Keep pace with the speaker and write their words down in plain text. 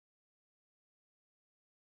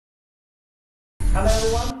Hello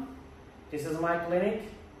everyone, this is my clinic.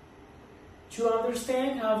 To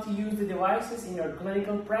understand how to use the devices in your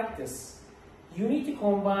clinical practice, you need to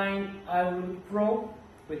combine 𝗨𝘀 probe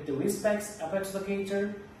with the 𝗨𝘀𝘀𝗃𝗀𝗃 apex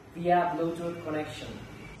locator via Bluetooth connection.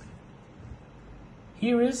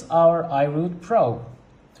 Here is our 𝗨𝘀 probe.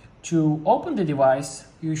 To open the device,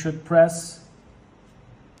 you should press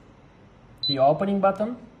the opening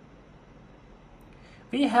button.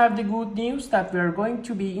 We have the good news that we are going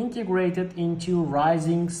to be integrated into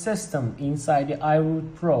rising system inside the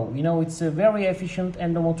𝗨𝘀 probe. You know, it's a very efficient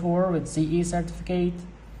endomotor with CE certificate.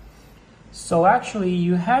 So actually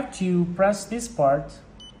you have to press this part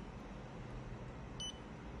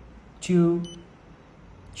to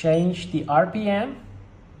change the RPM.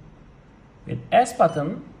 With S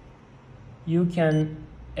button, you can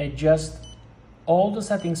adjust all the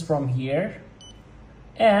settings from here,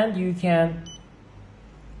 and you can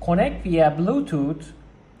connect via Bluetooth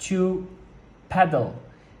to pedal.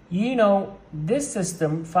 You know, this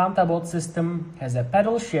system, 𝗨𝘀𝘀𝗃𝗀𝗃 system, has a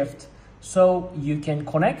pedal shift, so you can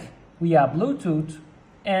connect via Bluetooth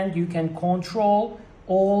and you can control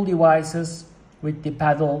all devices with the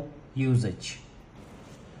pedal usage.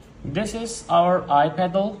 This is our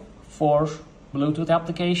iPedal for Bluetooth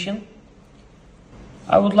application.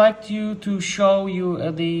 I would like to show you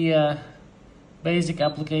the basic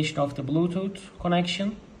application of the Bluetooth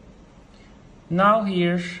connection. Now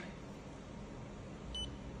here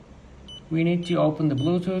we need to open the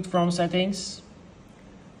Bluetooth from settings.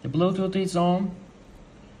 The Bluetooth is on.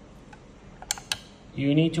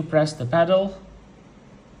 You need to press the pedal,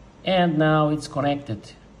 and now it's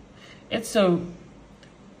connected. It's a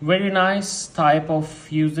very nice type of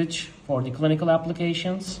usage for the clinical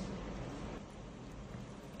applications.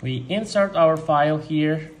 We insert our file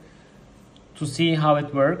here to see how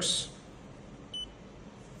it works.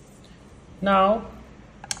 Now,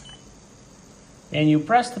 when you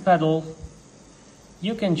press the pedal,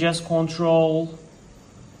 you can just control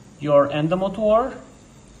your endomotor,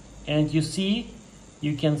 and you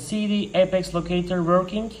can see the apex locator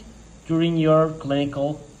working during your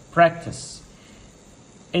clinical practice.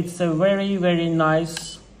 It's a very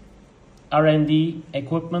nice R&D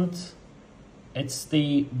equipment. It's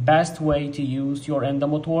the best way to use your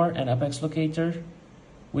endomotor and apex locator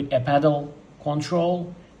with a pedal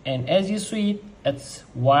control. And as you see it's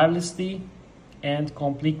wirelessly and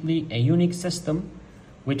completely a unique system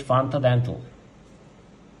with Vanta Dental.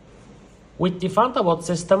 With the 𝗨𝘀𝘀𝗃𝗀𝗃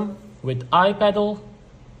system with iPedal,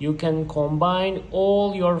 you can combine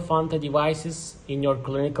all your Vanta devices in your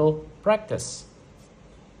clinical practice.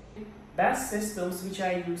 Best systems which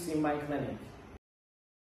I use in my clinic.